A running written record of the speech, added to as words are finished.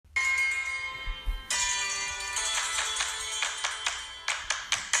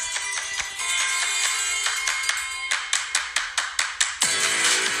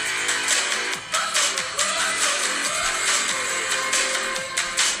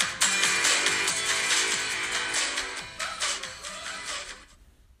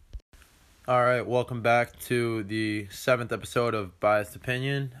All right, welcome back to the 7th episode of Biased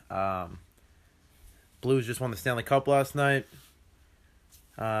Opinion. Blues just won the Stanley Cup last night.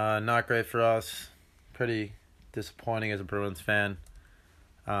 Not great for us. Pretty disappointing as a Bruins fan.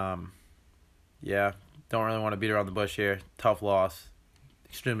 Don't really want to beat around the bush here. Tough loss.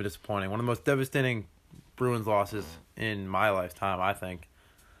 Extremely disappointing. One of the most devastating Bruins losses in my lifetime, I think.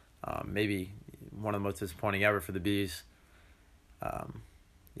 Maybe one of the most disappointing ever for the Bees.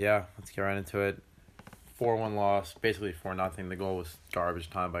 Let's get right into it. 4-1 loss, basically 4-0. The goal was garbage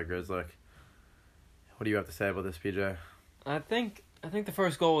time by Grzelcyk. What do you have to say about this, PJ? I think the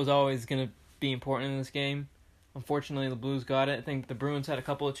first goal was always going to be important in this game. Unfortunately, the Blues got it. I think the Bruins had a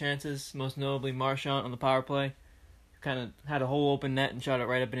couple of chances, most notably Marchand on the power play. Kind of had a whole open net and shot it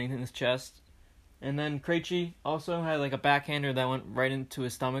right up in his chest. And then Krejci also had like a backhander that went right into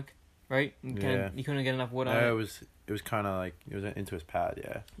his stomach, right? He couldn't get enough wood on it. It was kind of like, it was into his pad,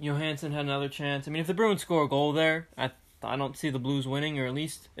 yeah. Johansson had another chance. I mean, if the Bruins score a goal there, I don't see the Blues winning, or at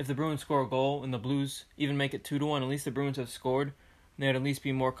least if the Bruins score a goal and the Blues even make it 2-1, at least the Bruins have scored. And they'd at least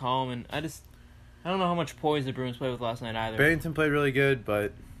be more calm. And I don't know how much poise the Bruins played with last night either. Barrington played really good,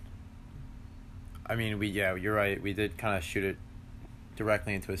 but I mean, you're right. We did kind of shoot it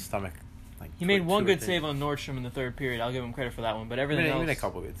directly into his stomach. He made one good save on Nordstrom in the third period. I'll give him credit for that one, but everything else. He made a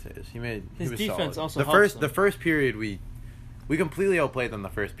couple good saves. His defense solid. also helps them. The first period we completely outplayed them the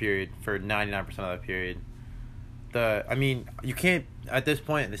first period for 99% of that period. You can't, at this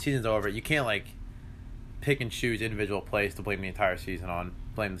point, the season's over, you can't pick and choose individual plays to blame the entire season on.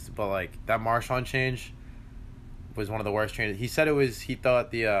 But that Marchand change was one of the worst changes. He said he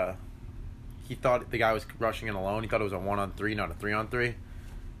thought the guy was rushing in alone. He thought it was a 1-on-3, not a 3-on-3.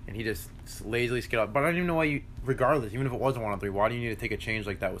 And he just lazily skidded up. But I don't even know why regardless, even if it was a 1-on-3, why do you need to take a change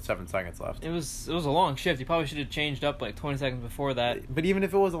like that with 7 seconds left? It was a long shift. He probably should have changed up 20 seconds before that. But even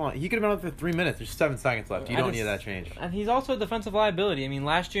if it was a long, he could have been up for 3 minutes. There's 7 seconds left. You don't need that change. And he's also a defensive liability. I mean,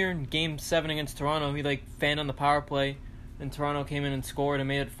 last year in Game 7 against Toronto, he fanned on the power play. Then Toronto came in and scored and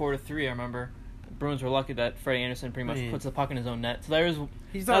made it 4-3, I remember. The Bruins were lucky that Freddie Anderson pretty much puts the puck in his own net. So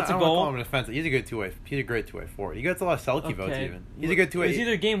that's a goal. Call him defensive. He's a good two-way. He's a great two-way forward. He gets a lot of Selke votes even. He's a good two-way. It was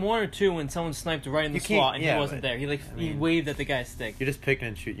either game 1 or 2 when someone sniped right in the slot and he wasn't there. He waved at the guy's stick. You're just picking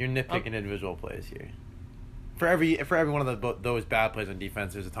and shoot. You're nitpicking individual plays here. For every one of those bad plays on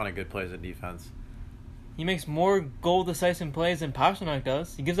defense, there's a ton of good plays on defense. He makes more goal-decisive plays than Pastrnak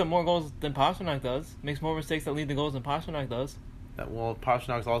does. He gives up more goals than Pastrnak does. Makes more mistakes that lead to goals than Pastrnak does.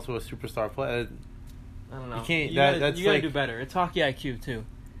 Pasternak's also a superstar player. I don't know. You gotta do better. It's hockey IQ too.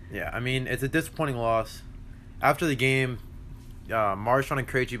 Yeah, I mean, it's a disappointing loss. After the game, Marchand and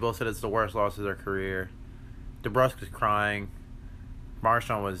Krejci both said it's the worst loss of their career. DeBrusk was crying.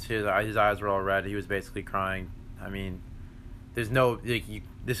 Marchand his eyes were all red. He was basically crying. I mean, there's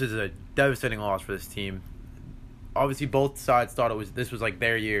this is a devastating loss for this team. Obviously, both sides thought this was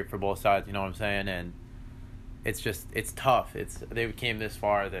their year for both sides. You know what I'm saying? And it's tough. They came this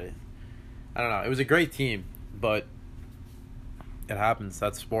far. I don't know. It was a great team, but it happens.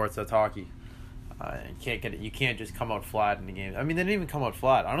 That's sports. That's hockey. You can't just come out flat in the game. I mean, they didn't even come out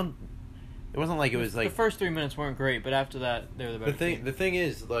flat. It wasn't like it was the first 3 minutes weren't great, but after that they were the better team. The thing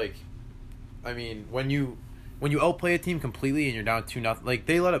is, I mean, when you outplay a team completely and you're down 2-0,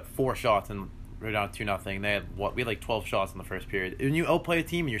 they let up 4 shots and we're down 2-0. We had 12 shots in the first period. When you outplay a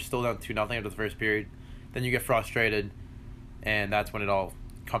team and you're still down 2-0 after the first period, then you get frustrated, and that's when it all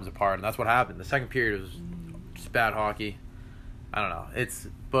comes apart, and that's what happened. The second period was just bad hockey. I don't know. It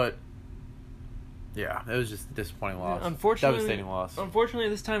was just a disappointing loss. Devastating loss. Unfortunately,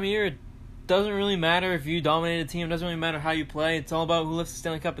 this time of year, it doesn't really matter if you dominate a team. It doesn't really matter how you play. It's all about who lifts the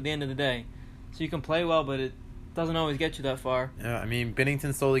Stanley Cup at the end of the day. So you can play well, but it doesn't always get you that far. Yeah, I mean,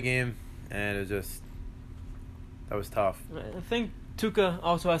 Binnington stole the game, and that was tough. I think Tuukka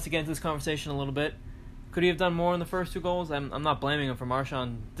also has to get into this conversation a little bit. Could he have done more in the first 2 goals? I'm not blaming him for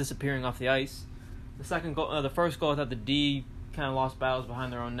Marchand disappearing off the ice. The first goal, I thought the D kind of lost battles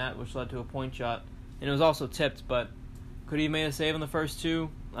behind their own net, which led to a point shot, and it was also tipped. But could he have made a save in the first 2?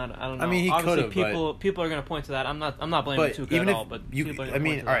 I don't know. I mean, he could have. People are going to point to that. I'm not blaming Tuukka at all. But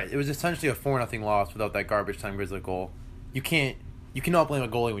all right, it was essentially a 4-0 loss without that garbage time Grzelcyk goal. You cannot blame a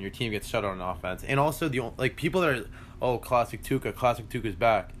goalie when your team gets shut out on offense. And also people that are classic Tuukka's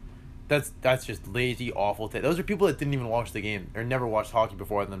back. That's just lazy, awful. Those are people that didn't even watch the game or never watched hockey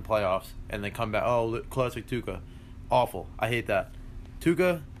before and then playoffs, and they come back, classic Tuukka. Awful. I hate that.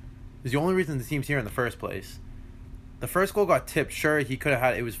 Tuukka is the only reason the team's here in the first place. The first goal got tipped. Sure, he could have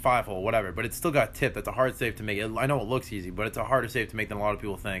had it was 5-hole, whatever, but it still got tipped. That's a hard save to make. I know it looks easy, but it's a harder save to make than a lot of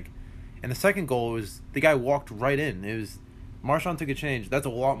people think. And the second goal was the guy walked right in. Marchand took a change. That's a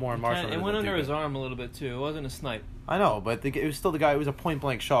lot more in Marchand. It went under his arm a little bit too. It wasn't a snipe. I know, but it was still the guy. It was a point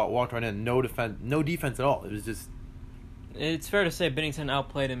blank shot. Walked right in. No defense at all. It was just. It's fair to say Binnington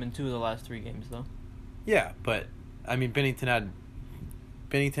outplayed him in 2 of the last 3 games, though. Yeah, but I mean, Binnington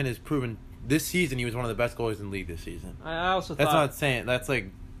has proven this season he was one of the best goalies in the league this season. I also That's thought... not saying that's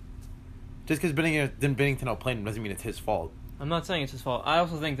like. Just because Binnington outplayed him doesn't mean it's his fault. I'm not saying it's his fault. I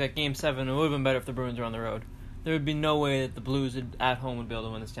also think that Game 7 it would have been better if the Bruins were on the road. There would be no way that the Blues at home would be able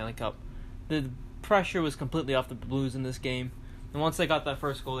to win the Stanley Cup. The pressure was completely off the Blues in this game. And once they got that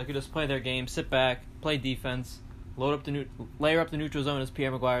first goal, they could just play their game, sit back, play defense, layer up the neutral zone, as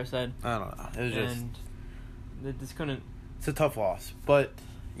Pierre Maguire said. I don't know. It was just... And they just couldn't... It's a tough loss. But,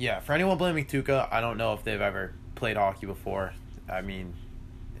 yeah, for anyone blaming Tuukka, I don't know if they've ever played hockey before. I mean,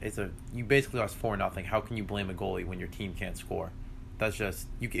 you basically lost 4-0. How can you blame a goalie when your team can't score? That's just...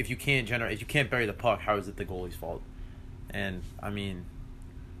 If you can't bury the puck, how is it the goalie's fault? And, I mean,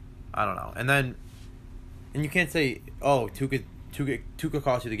 I don't know. And you can't say, oh, Tuukka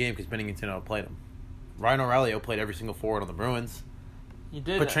cost you the game because Binnington outplayed him. Ryan O'Reilly outplayed every single forward on the Bruins. He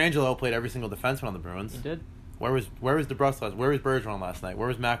did. Petrangelo outplayed every single defenseman on the Bruins. He did. Where was DeBrusk? Where was Bergeron last night? Where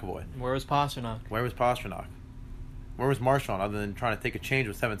was McAvoy? Where was Pastrnak? Where was Pastrnak? Where was Marchand? Other than trying to take a change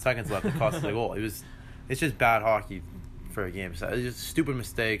with 7 seconds left that cost us the goal. It's just bad hockey for a game. So it's just stupid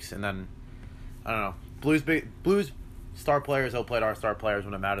mistakes, and then I don't know. Blues star players outplayed our star players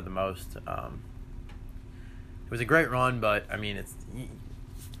when it mattered the most. It was a great run, but I mean,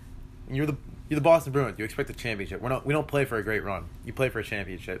 you're the Boston Bruins. You expect a championship. We don't play for a great run. You play for a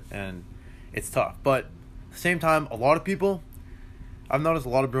championship, and it's tough. But at the same time, I've noticed a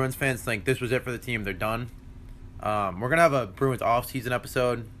lot of Bruins fans think this was it for the team. They're done. We're gonna have a Bruins off-season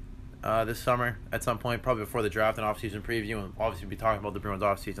episode this summer at some point, probably before the draft and off-season preview, and obviously we'll be talking about the Bruins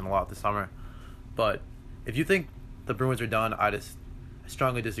off-season a lot this summer. But if you think the Bruins are done, I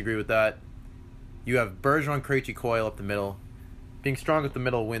strongly disagree with that. You have Bergeron, Krejci, Coyle up the middle. Being strong up the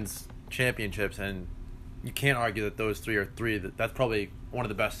middle wins championships, and you can't argue that those that's probably one of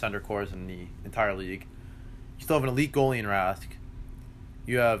the best center cores in the entire league. You still have an elite goalie in Rask.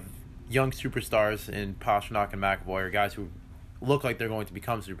 You have young superstars in Pastrnak and McAvoy, or guys who look like they're going to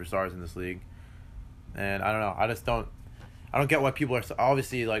become superstars in this league. And I don't know. I don't get why people are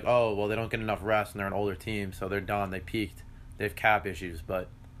obviously like, oh, well, they don't get enough rest and they're an older team, so they're done. They peaked. They have cap issues, but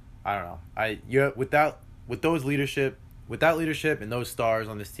I don't know. With that leadership and those stars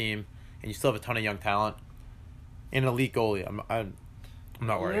on this team, and you still have a ton of young talent and an elite goalie, I'm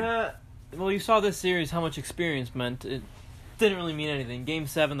not worried. Yeah. Well, you saw this series how much experience meant. It didn't really mean anything. Game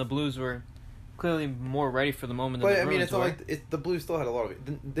 7, the Blues were clearly more ready for the moment than the Bruins it's not like the Blues still had a lot of...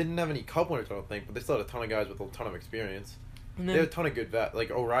 They didn't have any cup winners, I don't think, but they still had a ton of guys with a ton of experience. They have a ton of good vets.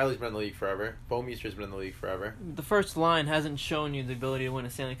 Like, O'Reilly's been in the league forever. Bouwmeester's been in the league forever. The first line hasn't shown you the ability to win a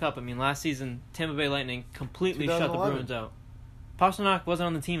Stanley Cup. I mean, last season, Tampa Bay Lightning completely shut the Bruins out. Pastrnak wasn't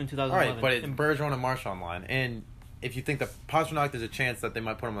on the team in 2011. All right, but it's Bergeron and Marchand line. And if you think that Pastrnak, there's a chance that they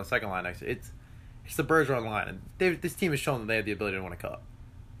might put him on the second line next, it's the Bergeron line. And this team has shown that they have the ability to win a cup.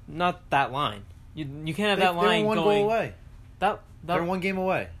 Not that line. You can't have that line going... They're one goal away. They're one game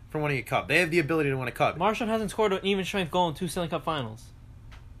away from winning a cup. They have the ability to win a cup. Marchand hasn't scored an even strength goal in 2 Stanley Cup finals.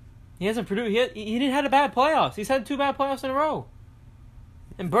 He hasn't produced. He didn't have a bad playoffs. He's had 2 bad playoffs in a row.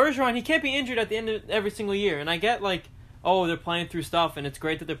 And Bergeron, he can't be injured at the end of every single year. And I get like, oh, they're playing through stuff, and it's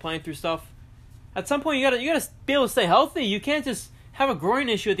great that they're playing through stuff. At some point, you gotta be able to stay healthy. You can't just have a groin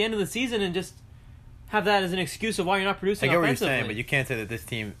issue at the end of the season and just have that as an excuse of why you're not producing. I get what you're offensively. saying, but you can't say that this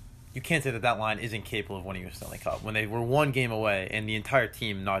team. You can't say that line isn't capable of winning a Stanley Cup when they were 1 game away and the entire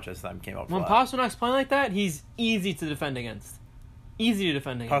team, not just them, came out flat. When Pasternak's playing like that, he's easy to defend against. Easy to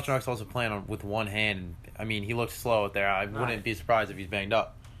defend against. Pasternak's also playing with one hand. I mean, he looks slow out there. I wouldn't be surprised if he's banged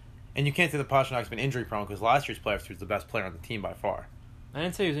up. And you can't say that Pasternak's been injury prone because last year's playoffs he was the best player on the team by far. I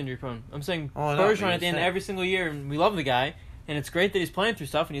didn't say he was injury prone. I'm saying Bergeron at the end of every single year, and we love the guy, and it's great that he's playing through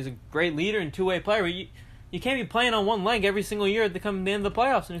stuff, and he's a great leader and two-way player. But you can't be playing on one leg every single year at the end of the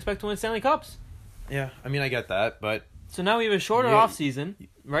playoffs and expect to win Stanley Cups. Yeah, I mean, I get that, but... So now we have a shorter off-season,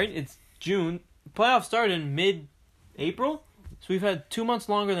 right? It's June. Playoffs started in mid-April, so we've had 2 months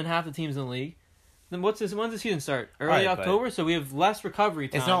longer than half the teams in the league. Then when's the season start? Early October, so we have less recovery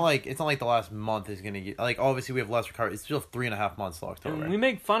time. It's not like the last month is going to get... Like, obviously, we have less recovery. It's still 3.5 months till October. And we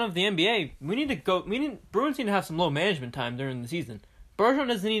make fun of the NBA. Bruins need to have some low management time during the season. Bergeron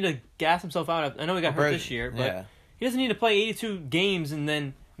doesn't need to gas himself out. I know he got hurt this year, but he doesn't need to play 82 games and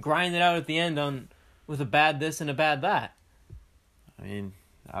then grind it out at the end with a bad this and a bad that. I mean,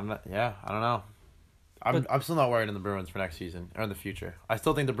 I don't know. I'm still not worried in the Bruins for next season or in the future. I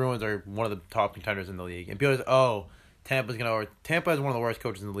still think the Bruins are one of the top contenders in the league. And people say, Tampa has one of the worst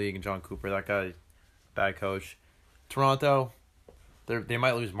coaches in the league, and John Cooper. That guy, bad coach. Toronto, they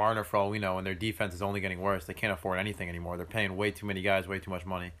might lose Marner for all we know, and their defense is only getting worse. They can't afford anything anymore. They're paying way too many guys, way too much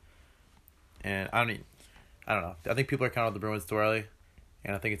money. And I don't know. I think people are counting out the Bruins too early,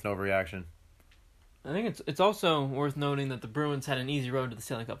 and I think it's an overreaction. I think it's also worth noting that the Bruins had an easy road to the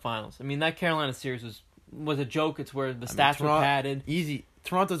Stanley Cup Finals. I mean, that Carolina series was a joke. It's where the stats were padded. Easy.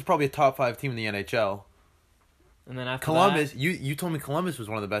 Toronto's probably a top 5 team in the NHL. And then after Columbus, that, you told me Columbus was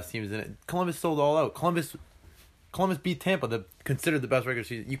one of the best teams in it. Columbus sold all out. Columbus beat Tampa, considered the best regular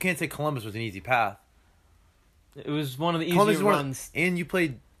season. You can't say Columbus was an easy path. it was one of the easier runs. And you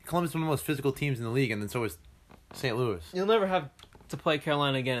played Columbus, one of the most physical teams in the league, and then so was St. Louis. You'll never have to play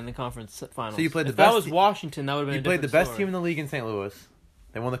Carolina again in the conference finals. So you played the if best. That was Washington. That would have been. You played the best team in the league in St. Louis.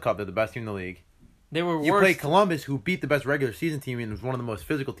 They won the cup. They're the best team in the league. They were worse. You played Columbus, who beat the best regular season team and was one of the most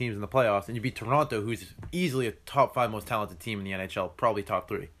physical teams in the playoffs, and you beat Toronto, who's easily a top 5 most talented team in the NHL, probably top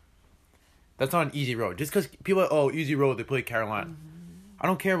 3. That's not an easy road. Just because people are, easy road, they played Carolina. I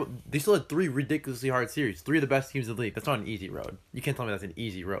don't care. They still had 3 ridiculously hard series. 3 of the best teams in the league. That's not an easy road. You can't tell me that's an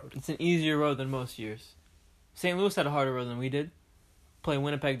easy road. It's an easier road than most years. St. Louis had a harder road than we did. Play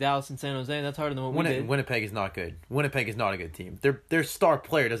Winnipeg, Dallas, and San Jose. That's harder than what we did. Winnipeg is not good. Winnipeg is not a good team. Their star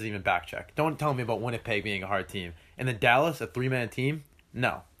player doesn't even back check. Don't tell me about Winnipeg being a hard team. And then Dallas, a 3-man team?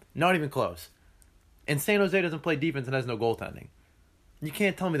 No. Not even close. And San Jose doesn't play defense and has no goaltending. You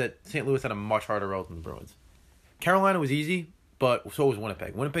can't tell me that St. Louis had a much harder road than the Bruins. Carolina was easy, but so was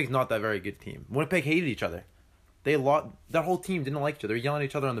Winnipeg. Winnipeg's not that very good team. Winnipeg hated each other. That whole team didn't like each other. They were yelling at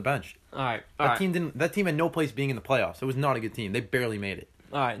each other on the bench. That team had no place being in the playoffs. It was not a good team. They barely made it.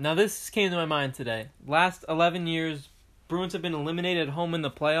 All right, now this came to my mind today. Last 11 years, Bruins have been eliminated at home in the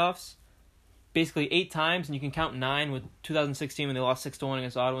playoffs basically 8 times, and you can count 9 with 2016 when they lost 6-1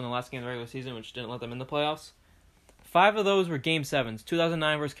 against Ottawa in the last game of the regular season, which didn't let them in the playoffs. 5 of those were Game 7s,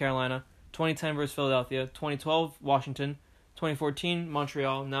 2009 versus Carolina, 2010 versus Philadelphia, 2012 Washington, 2014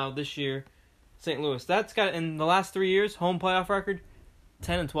 Montreal, now this year St. Louis. That's got, in the last 3 years, home playoff record,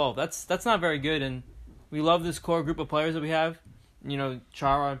 10-12. That's not very good, and we love this core group of players that we have. You know,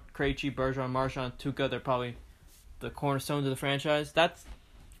 Chara, Krejci, Bergeron, Marchand, Tuukka, they're probably the cornerstones of the franchise. That's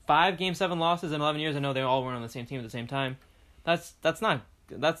 5 Game 7 losses in 11 years. I know they all weren't on the same team at the same time. That's not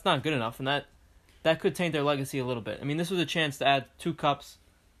good enough, and that could taint their legacy a little bit. I mean, this was a chance to add 2 cups.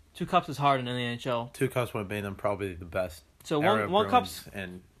 2 cups is hard in the NHL. 2 cups would have made them probably the best. So one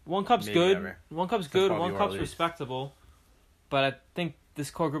cup's good. Ever. One cup's good. One cup's respectable. But I think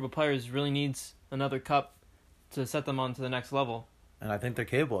this core group of players really needs another cup to set them on to the next level. And I think they're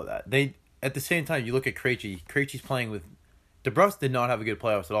capable of that. At the same time, you look at Krejci. Krejci's playing with DeBrusque did not have a good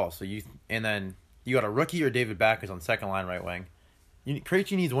playoffs at all. And then you got a rookie or David Backes on second line right wing.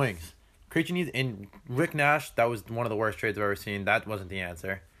 Krejci needs wings. And Rick Nash, that was one of the worst trades I've ever seen. That wasn't the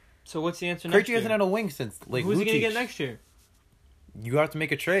answer. So what's the answer next year? Krejci hasn't had a wing since Who's he going to get next year? You have to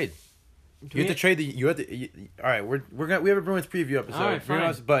make a trade. You have to trade all right, we have a Bruins preview episode. All right,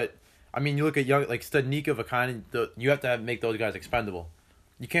 fine. But I mean, you look at young like Studnicka, Vakanen. You have to make those guys expendable.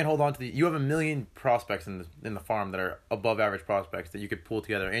 You can't hold on to you have a million prospects in the farm that are above average prospects that you could pull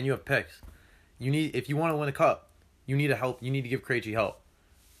together, and you have picks. If you want to win a cup, you need help. You need to give Krejci help.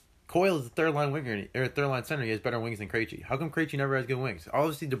 Coyle is a third line winger or third line center. He has better wings than Krejci. How come Krejci never has good wings?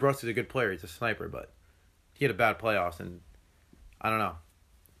 Obviously, DeBrusque is a good player. He's a sniper, but he had a bad playoffs, and I don't know.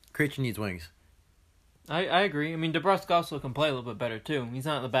 Krejci needs wings. I agree. I mean, DeBrusque also can play a little bit better too. He's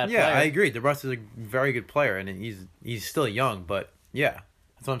not a bad player. Yeah, I agree. DeBrusque is a very good player, and he's still young, but yeah,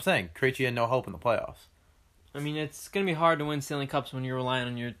 that's what I'm saying. Krejci had no hope in the playoffs. I mean, it's going to be hard to win Stanley Cups when you're relying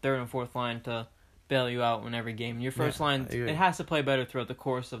on your third and fourth line to bail you out in every game. Your first line, it has to play better throughout the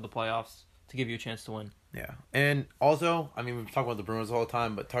course of the playoffs to give you a chance to win. Yeah, and also, I mean, we talk about the Bruins all the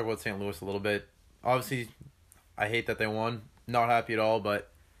time, but talk about St. Louis a little bit. Obviously, I hate that they won. Not happy at all, but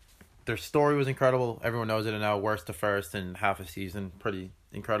their story was incredible. Everyone knows it, and now worst to first in half a season. Pretty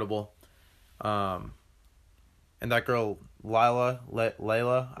incredible. And that girl, Layla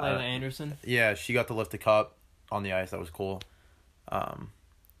Anderson. Yeah, she got to lift the cup on the ice. That was cool.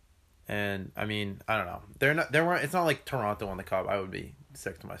 And I mean, I don't know. It's not like Toronto won the cup. I would be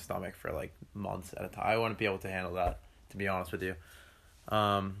sick to my stomach for like months at a time. I wouldn't be able to handle that, to be honest with you.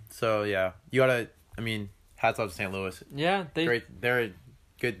 So yeah, hats off to St. Louis. Yeah, they're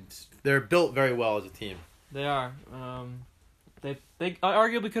good. They're built very well as a team. They are. They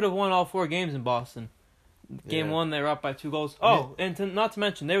arguably could have won all 4 games in Boston. Game 1, they were up by 2 goals. Oh, and not to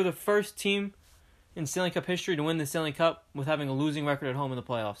mention, they were the first team in Stanley Cup history to win the Stanley Cup with having a losing record at home in the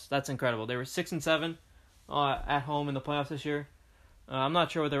playoffs. That's incredible. They were 6-7 at home in the playoffs this year. I'm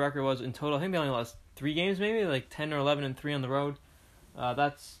not sure what their record was in total. I think they only lost 3 games, maybe like 10 or 11-3 on the road.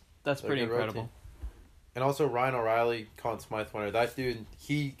 That's pretty incredible. And also Ryan O'Reilly, Conn Smythe winner. That dude,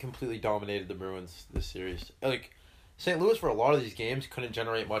 he completely dominated the Bruins this series. Like, St. Louis for a lot of these games couldn't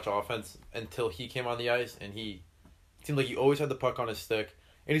generate much offense until he came on the ice, and he seemed like he always had the puck on his stick.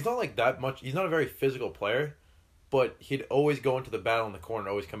 And he's not like that much. He's not a very physical player, but he'd always go into the battle in the corner,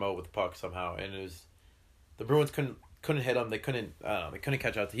 always come out with the puck somehow. And it was the Bruins couldn't hit him. They couldn't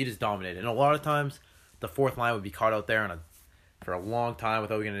catch out. He just dominated. And a lot of times, the fourth line would be caught out there for a long time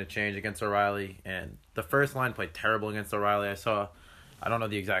without getting a change against O'Reilly. And the first line played terrible against O'Reilly. I don't know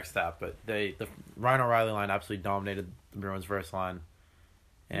the exact stat, but the Ryan O'Reilly line absolutely dominated the Bruins' first line.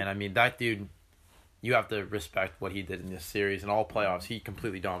 And, I mean, that dude, you have to respect what he did in this series. In all playoffs, he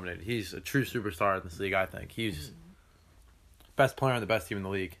completely dominated. He's a true superstar in this league, I think. He's best player on the best team in the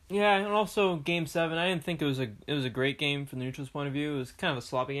league. Yeah, and also Game 7, I didn't think it was a great game from the neutrals' point of view. It was kind of a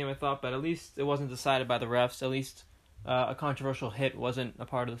sloppy game, I thought, but at least it wasn't decided by the refs. At least a controversial hit wasn't a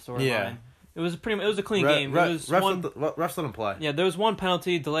part of the storyline. Yeah. It was a clean game. Refs let them play. Yeah, there was one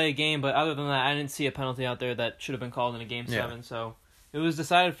penalty, delay game, but other than that, I didn't see a penalty out there that should have been called in a Game 7. Yeah. So it was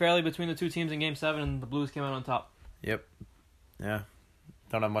decided fairly between the two teams in Game 7, and the Blues came out on top. Yep. Yeah.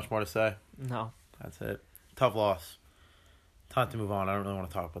 Don't have much more to say. No. That's it. Tough loss. Time to move on. I don't really want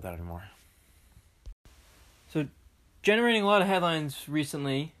to talk about that anymore. So, generating a lot of headlines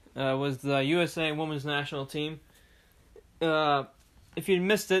recently was the USA Women's National Team. If you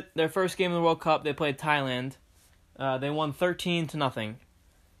missed it, their first game of the World Cup, they played Thailand. They won 13-0.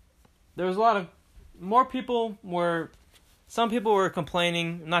 There was a lot of some people were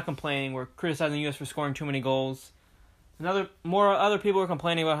were criticizing the U.S. for scoring too many goals. Other people were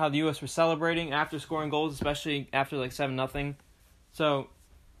complaining about how the U.S. were celebrating after scoring goals, especially after 7-0. So,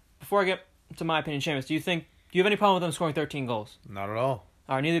 before I get to my opinion, Seamus, do you have any problem with them scoring 13 goals? Not at all.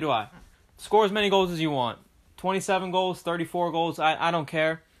 All right, neither do I. Score as many goals as you want. 27 goals, 34 goals, I don't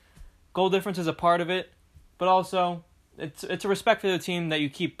care. Goal difference is a part of it, but also it's a respect for the team that you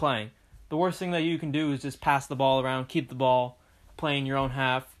keep playing. The worst thing that you can do is just pass the ball around, keep the ball, play in your own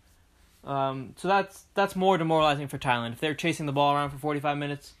half. So that's more demoralizing for Thailand. If they're chasing the ball around for 45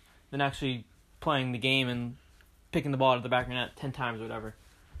 minutes than actually playing the game and picking the ball out of the back of your net 10 times or whatever.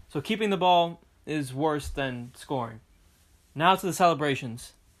 So keeping the ball is worse than scoring. Now to the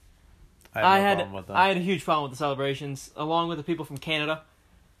celebrations. I had a huge problem with the celebrations, along with the people from Canada.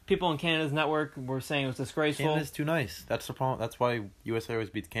 People in Canada's network were saying it was disgraceful. Canada's too nice. That's the problem. That's why USA always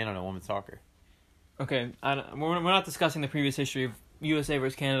beats Canada in women's soccer. Okay, we're not discussing the previous history of USA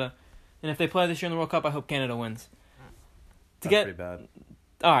versus Canada. And if they play this year in the World Cup, I hope Canada wins. Pretty bad.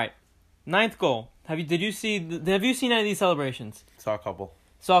 All right, 9th goal. Have you seen any of these celebrations? Saw a couple.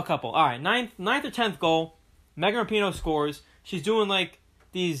 All right, 9th or 10th goal. Megan Rapinoe scores. She's doing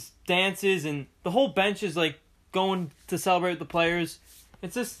these dances, and the whole bench is going to celebrate with the players.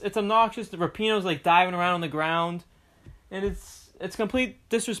 It's obnoxious. The Rapinoe's diving around on the ground, and it's complete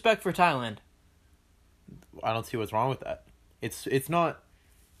disrespect for Thailand. I don't see what's wrong with that. It's not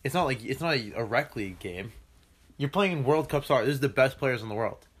a rec league game. You're playing in World Cup soccer. This is the best players in the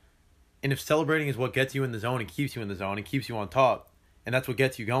world. And if celebrating is what gets you in the zone and keeps you in the zone and keeps you on top, and that's what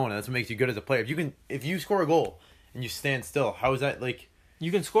gets you going, and that's what makes you good as a player. If you score a goal and you stand still, how is that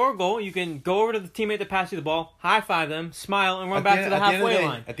You can score a goal. You can go over to the teammate that passed you the ball, high five them, smile, and run back to the halfway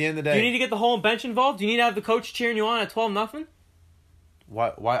line. At the end of the day, do you need to get the whole bench involved? Do you need to have the coach cheering you on at 12-0?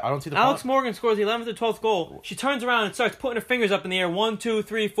 Why? I don't see the Alex point. Morgan scores the 11th or 12th goal. She turns around and starts putting her fingers up in the air. 1, 2,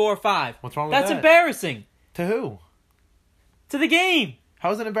 3, 4, 5. What's wrong with that? That's embarrassing. To who? To the game.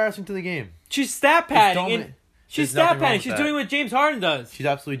 How is it embarrassing to the game? She's stat padding. She's doing what James Harden does. She's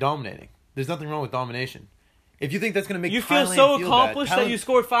absolutely dominating. There's nothing wrong with domination. If you think that's going to make you Thailand feel so accomplished that you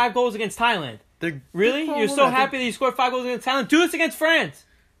scored 5 goals against Thailand. Really? You're so happy that you scored 5 goals against Thailand? Do this against France.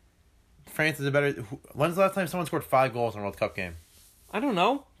 France is a better... When's the last time someone scored 5 goals in a World Cup game? I don't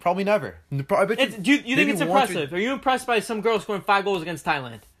know. Probably never. I bet you think it's impressive? Are you impressed by some girl scoring 5 goals against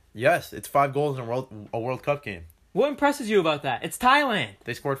Thailand? Yes, it's 5 goals in a World Cup game. What impresses you about that? It's Thailand.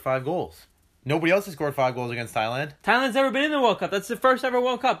 They scored 5 goals. Nobody else has scored 5 goals against Thailand. Thailand's never been in the World Cup. That's the first ever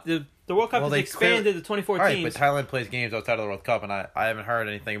World Cup. The World Cup has expanded to 24 teams. All right, but Thailand plays games outside of the World Cup, and I haven't heard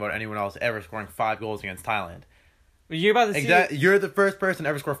anything about anyone else ever scoring 5 goals against Thailand. You're about to see... You're the first person to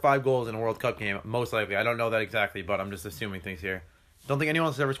ever score 5 goals in a World Cup game, most likely. I don't know that exactly, but I'm just assuming things here. Don't think anyone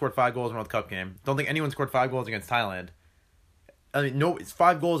else has ever scored 5 goals in a World Cup game. Don't think anyone scored 5 goals against Thailand. I mean, no,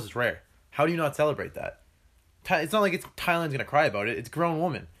 5 goals is rare. How do you not celebrate that? It's not like Thailand's going to cry about it. It's a grown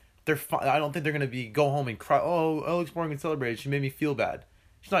woman. I don't think they're going to go home and cry, oh, Alex Morgan celebrated. She made me feel bad.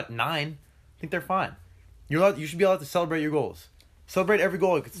 She's not 9. I think they're fine. You should be allowed to celebrate your goals. Celebrate every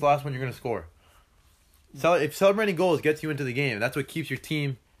goal. It's the last one you're going to score. If celebrating goals gets you into the game, that's what keeps your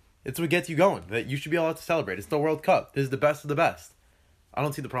team. It's what gets you going. That you should be allowed to celebrate. It's the World Cup. This is the best of the best. I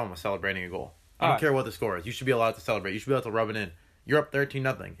don't see the problem with celebrating a goal. I don't care what the score is. You should be allowed to celebrate. You should be able to rub it in. You're up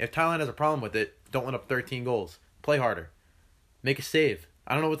 13-0. If Thailand has a problem with it, don't let up 13 goals. Play harder. Make a save.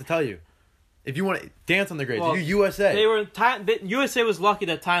 I don't know what to tell you. If you want to dance on the grades, you USA. USA was lucky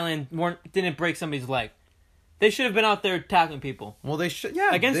that Thailand didn't break somebody's leg. They should have been out there tackling people. Well, they should.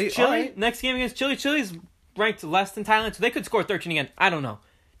 Yeah, against Chile. Next game against Chile. Chile's ranked less than Thailand, so they could score 13 again. I don't know.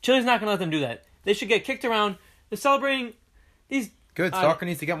 Chile's not going to let them do that. They should get kicked around. They're celebrating these. Good. Soccer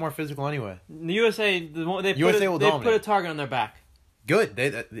needs to get more physical anyway. The USA, they put a target on their back. Good.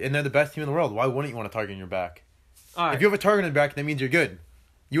 And they're the best team in the world. Why wouldn't you want a target on your back? All right. If you have a target on your back, that means you're good.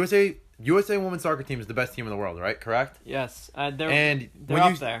 USA women's soccer team is the best team in the world, right? Correct? Yes. They're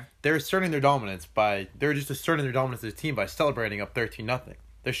up there. They're asserting their dominance they're just asserting their dominance as a team by celebrating up 13-0.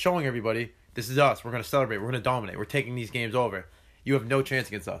 They're showing everybody, this is us. We're going to celebrate. We're going to dominate. We're taking these games over. You have no chance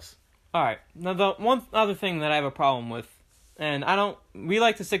against us. All right. Now, the one other thing that I have a problem with, and we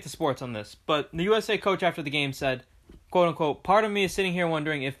like to stick to sports on this, but the USA coach after the game said, quote unquote, part of me is sitting here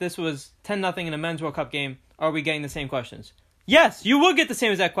wondering if this was 10-0 in a men's World Cup game, are we getting the same questions? Yes, you would get the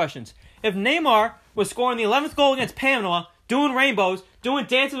same exact questions. If Neymar was scoring the 11th goal against Panama, doing rainbows, doing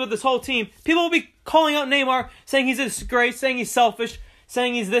dances with this whole team, people will be calling out Neymar, saying he's a disgrace, saying he's selfish,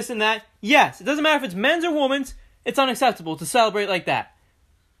 saying he's this and that. Yes, it doesn't matter if it's men's or women's, it's unacceptable to celebrate like that.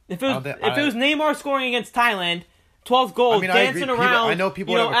 If it was Neymar scoring against Thailand, 12 goals, dancing around,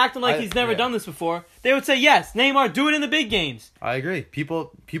 acting like he's never done this before, they would say, yes, Neymar, do it in the big games. I agree.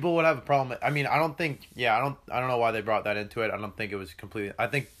 People would have a problem. I mean, I don't know why they brought that into it. I don't think it was completely. I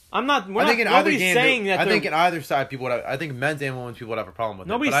think in either side, people would have. I think men's and women's people would have a problem with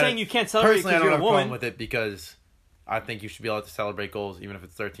Nobody's it. saying you can't celebrate because you're a woman. Personally, I don't have a problem with it because I think you should be allowed to celebrate goals even if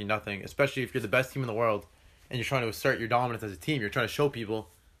it's 13-0, especially if you're the best team in the world and you're trying to assert your dominance as a team. You're trying to show people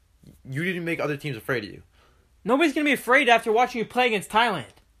you didn't make other teams afraid of you. Nobody's going to be afraid after watching you play against Thailand.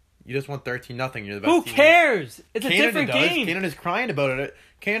 You just won 13-0. You're the best Who team. cares? It's Canada a different game. Canada's crying about it.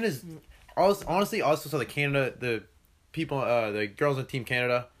 Canada's honestly also saw the people, the girls on Team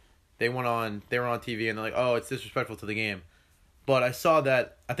Canada. They were on TV and they're like, oh, it's disrespectful to the game. But I saw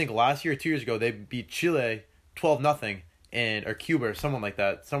that I think last year or 2 years ago they beat Chile 12-0 or Cuba or someone like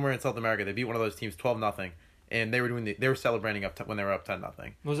that, somewhere in South America. They beat one of those teams 12-0, and they were celebrating when they were up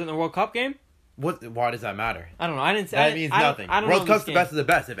 10-0. Was it in the World Cup game? Why does that matter? I don't know. That means nothing. World Cup's the best of the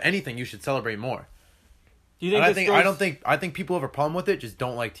best. If anything, you should celebrate more. Do you think I think people have a problem with it. Just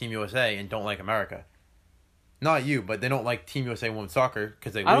don't like Team USA and don't like America. Not you, but they don't like Team USA women's soccer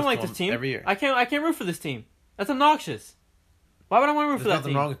because they. I don't like this team every year. I can't root for this team. That's obnoxious. Why would I want to root for that team? There's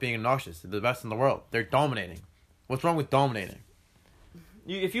nothing wrong with being obnoxious. They're the best in the world. They're dominating. What's wrong with dominating?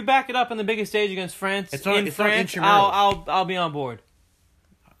 If you back it up on the biggest stage against France, I'll be on board.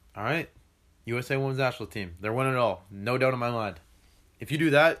 All right. USA Women's National Team. They're winning it all. No doubt in my mind. If you do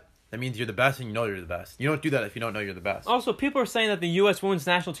that, that means you're the best and you know you're the best. You don't do that if you don't know you're the best. Also, people are saying that the U.S. Women's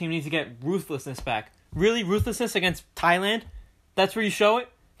National Team needs to get ruthlessness back. Really? Ruthlessness against Thailand? That's where you show it?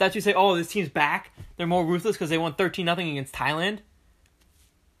 That's where you say, oh, this team's back? They're more ruthless because they won 13-0 against Thailand?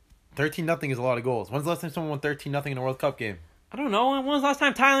 13-0 is a lot of goals. When's the last time someone won 13-0 in a World Cup game? I don't know. When was the last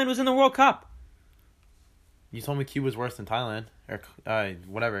time Thailand was in the World Cup? You told me Cuba's worse than Thailand. Or,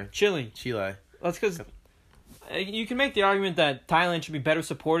 whatever. Chile. That's because you can make the argument that Thailand should be better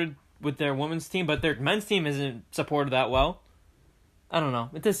supported with their women's team, but their men's team isn't supported that well. I don't know.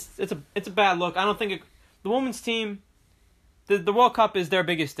 It's a bad look. I don't think the women's team. The World Cup is their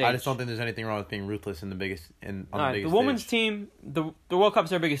biggest stage. I just don't think there's anything wrong with being ruthless in the biggest the biggest the women's team. The World Cup's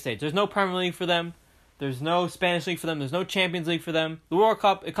their biggest stage. There's no Premier League for them. There's no Spanish League for them. There's no Champions League for them. The World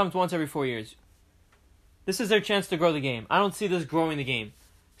Cup, it comes once every 4 years. This is their chance to grow the game. I don't see this growing the game.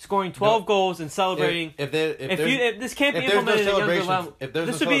 Scoring 12 goals and celebrating. If this can't be implemented at a younger level,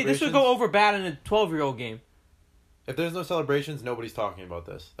 this would go over bad in a 12-year-old game. If there's no celebrations, nobody's talking about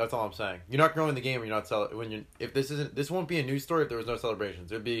this. That's all I'm saying. You're not growing the game when you're not if this won't be a news story if there was no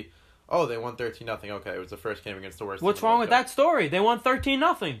celebrations. It'd be, oh, they won 13-0. Okay, it was the first game against the worst. What's wrong with that story? They won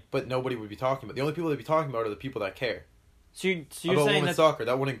 13-0. But nobody would be talking about. The only people that'd be talking about are the people that care. So you're about saying women's soccer,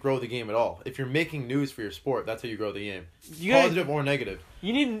 that wouldn't grow the game at all. If you're making news for your sport, that's how you grow the game. Positive or negative.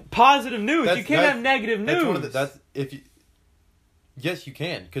 You need positive news. You can't have negative news. Yes, you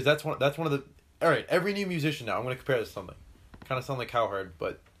can, because that's one of the. All right, every new musician now. I'm going to compare this to something. Kind of sound like Cowherd,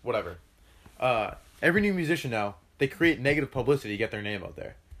 but whatever. Every new musician now, they create negative publicity to get their name out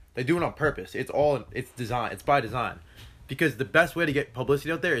there. They do it on purpose. It's design. It's by design, because the best way to get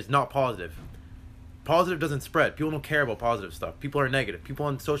publicity out there is not positive. positive doesn't spread. People don't care about positive stuff. People are negative. People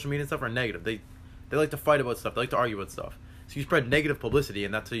on social media and stuff are negative. They like to fight about stuff. They like to argue about stuff. So you spread negative publicity,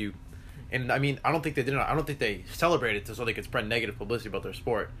 and that's how you. And I mean, I don't think they did it. I don't think they celebrated so they could spread negative publicity about their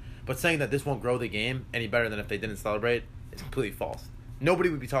sport. But saying that this won't grow the game any better than if they didn't celebrate is completely false. Nobody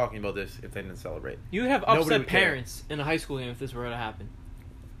would be talking about this if they didn't celebrate. You would have upset parents in a high school game if this were to happen.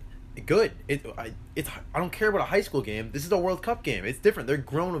 Good. I don't care about a high school game. This is a World Cup game. It's different. They're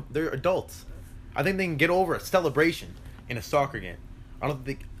grown. They're adults. I think they can get over a celebration in a soccer game. I don't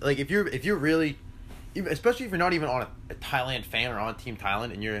think like if you're really, especially if you're not even on a Thailand fan or on Team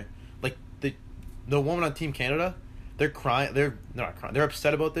Thailand and you're like the woman on Team Canada, they're crying. They're not crying. They're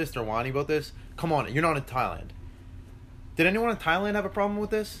upset about this. They're whining about this. Come on, you're not in Thailand. Did anyone in Thailand have a problem with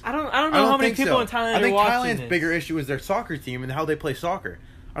this? I don't know how many people in Thailand are watching I think Thailand's this. bigger issue is their soccer team and how they play soccer.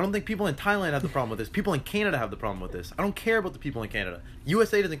 I don't think people in Thailand have the problem with this. People in Canada have the problem with this. I don't care about the people in Canada.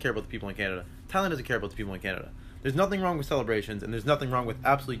 USA doesn't care about the people in Canada. Thailand doesn't care about the people in Canada. There's nothing wrong with celebrations, and there's nothing wrong with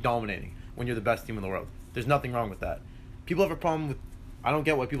absolutely dominating when you're the best team in the world. There's nothing wrong with that. People have a problem with... I don't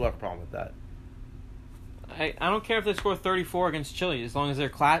get why people have a problem with that. I don't care if they score 34 against Chile, as long as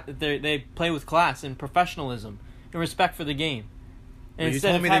they play with class and professionalism and respect for the game. And Well,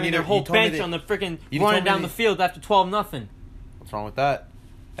 instead of having their whole bench on the freaking running down the field after 12-0. What's wrong with that?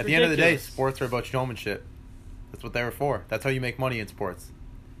 At the end of the day, sports are about showmanship. That's what they were for. That's how you make money in sports.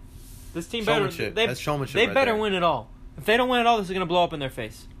 This team Showmanship. better. That's showmanship They right better there. win it all. If they don't win it all, this is gonna blow up in their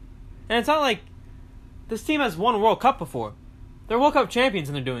face. And it's not like this team has won a World Cup before. They're World Cup champions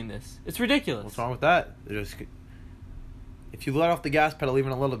and they're doing this. It's ridiculous. What's wrong with that? If you let off the gas pedal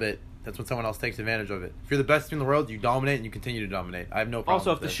even a little bit, that's when someone else takes advantage of it. If you're the best team in the world, you dominate and you continue to dominate. I have no problem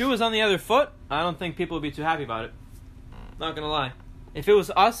Also, with if the this. shoe was on the other foot, I don't think people would be too happy about it. Not gonna lie. If it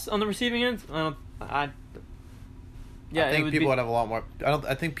was us on the receiving end, I think people would have a lot more.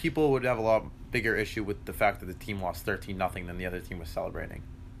 I think people would have a lot bigger issue with the fact that the team lost 13-0 than the other team was celebrating.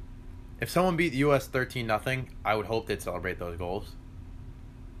 If someone beat the U.S. 13-0, I would hope they'd celebrate those goals.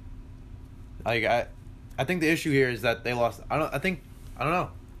 Like I think the issue here is that they lost. I don't know.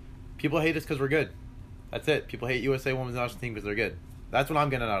 People hate us because we're good. That's it. People hate USA Women's National Team because they're good. That's what I'm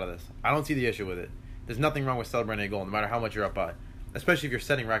getting out of this. I don't see the issue with it. There's nothing wrong with celebrating a goal, no matter how much you're up by. Especially if you're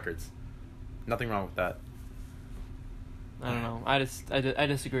setting records. Nothing wrong with that. I don't know. I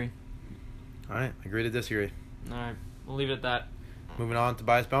disagree. All right, agree to disagree. All right, we'll leave it at that. Moving on to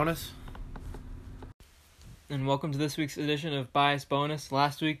bias bonus. And welcome to this week's edition of Bias Bonus.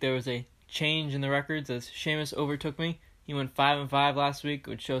 Last week there was a change in the records as Seamus overtook me. He went 5-5 last week,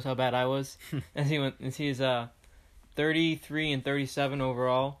 which shows how bad I was. He's 33 and 37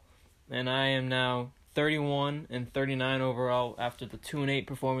 overall, and I am now 31 and 39 overall after the 2-8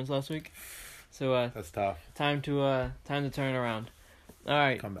 performance last week. So that's tough. Time to turn around. All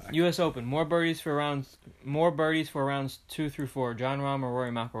right, Come back. U.S. Open. More birdies for rounds 2 through 4. John Rahm or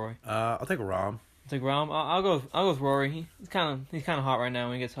Rory McIlroy? I'll take a Rahm. Take Rahm. I'll go with Rory. He's kind of hot right now.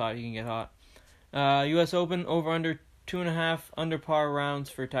 When he gets hot, he can get hot. U.S. Open over under 2.5 under par rounds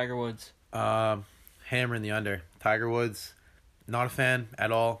for Tiger Woods. Hammering the under. Tiger Woods, not a fan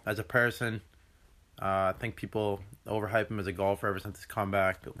at all as a person. I think people overhype him as a golfer ever since his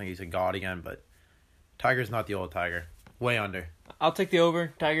comeback. People think he's a god again, but Tiger's not the old Tiger. Way under. I'll take the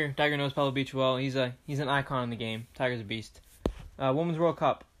over. Tiger knows Pebble Beach well. He's an icon in the game. Tiger's a beast. Women's World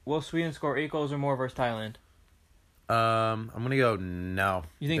Cup. Will Sweden score 8 goals or more versus Thailand? I'm gonna go no.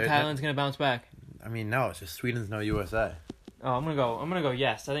 You think Thailand's gonna bounce back? I mean, no. It's just Sweden's no USA. Oh, I'm gonna go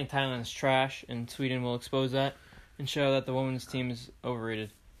yes. I think Thailand's trash, and Sweden will expose that and show that the women's team is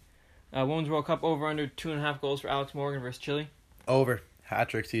overrated. Women's World Cup over under 2.5 goals for Alex Morgan versus Chile. Over.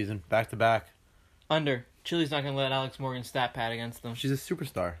 Hat-trick season. Back to back. Under. Chile's not gonna let Alex Morgan stat pad against them. She's a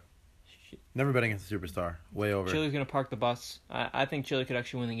superstar. Never bet against a superstar. Way over. Chile's gonna park the bus. I think Chile could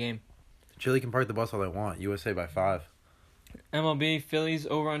actually win the game. Chile can park the bus all they want. USA by 5. MLB Phillies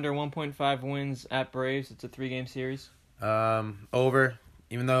over under 1.5 wins at Braves. It's a 3-game series. Over.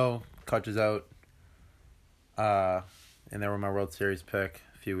 Even though Kutch is out, and they were my World Series pick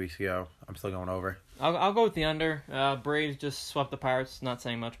a few weeks ago, I'm still going over. I'll go with the under. Braves just swept the Pirates. Not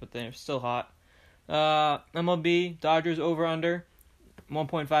saying much, but they're still hot. MLB Dodgers over under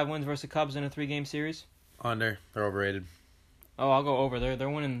 1.5 wins versus the Cubs in a 3-game series. Under. They're overrated. Oh, I'll go over. They're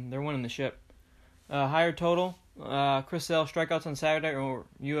winning. They're winning the ship. Higher total. Chris Sale strikeouts on Saturday or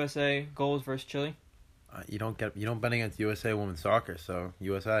USA goals versus Chile. You don't bet against USA women's soccer, so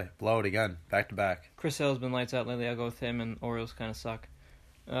USA blow it again, back to back. Chris Sale's been lights out lately. I'll go with him, and Orioles kind of suck.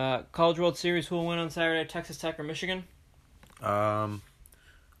 College World Series, who will win on Saturday? Texas Tech or Michigan? I'm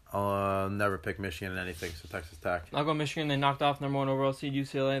I'll never pick Michigan in anything, so Texas Tech. I'll go Michigan. They knocked off number 1 overall seed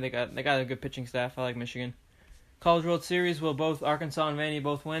UCLA. They got a good pitching staff. I like Michigan. College World Series, will both Arkansas and Vandy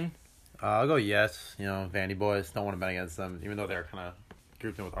both win? I'll go yes. Vandy boys. Don't want to bet against them, even though they're kind of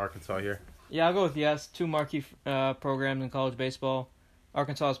grouped in with Arkansas here. Yeah, I'll go with yes. 2 marquee programs in college baseball.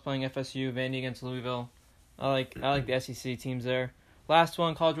 Arkansas is playing FSU, Vandy against Louisville. I like the SEC teams there. Last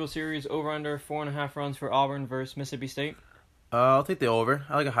one, College World Series, over under 4.5 runs for Auburn versus Mississippi State. I'll take the over.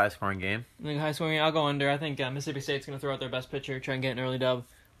 I like a high-scoring game. I think high scoring. I'll go under. I think Mississippi State's going to throw out their best pitcher, try and get an early dub.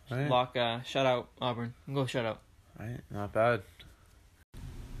 Right. Lock, shut out Auburn. Go shut out. All right, not bad.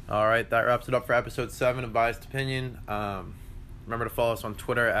 All right, that wraps it up for episode 7 of Biased Opinion. Remember to follow us on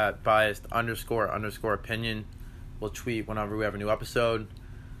Twitter at biased__opinion. We'll tweet whenever we have a new episode.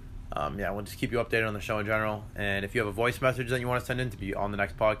 We'll just keep you updated on the show in general. And if you have a voice message that you want to send in to be on the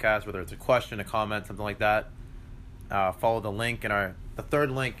next podcast, whether it's a question, a comment, something like that, follow the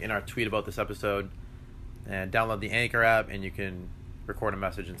third link in our tweet about this episode, and download the Anchor app, and you can record a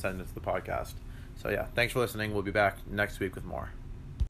message and send it to the podcast. So yeah, thanks for listening. We'll be back next week with more.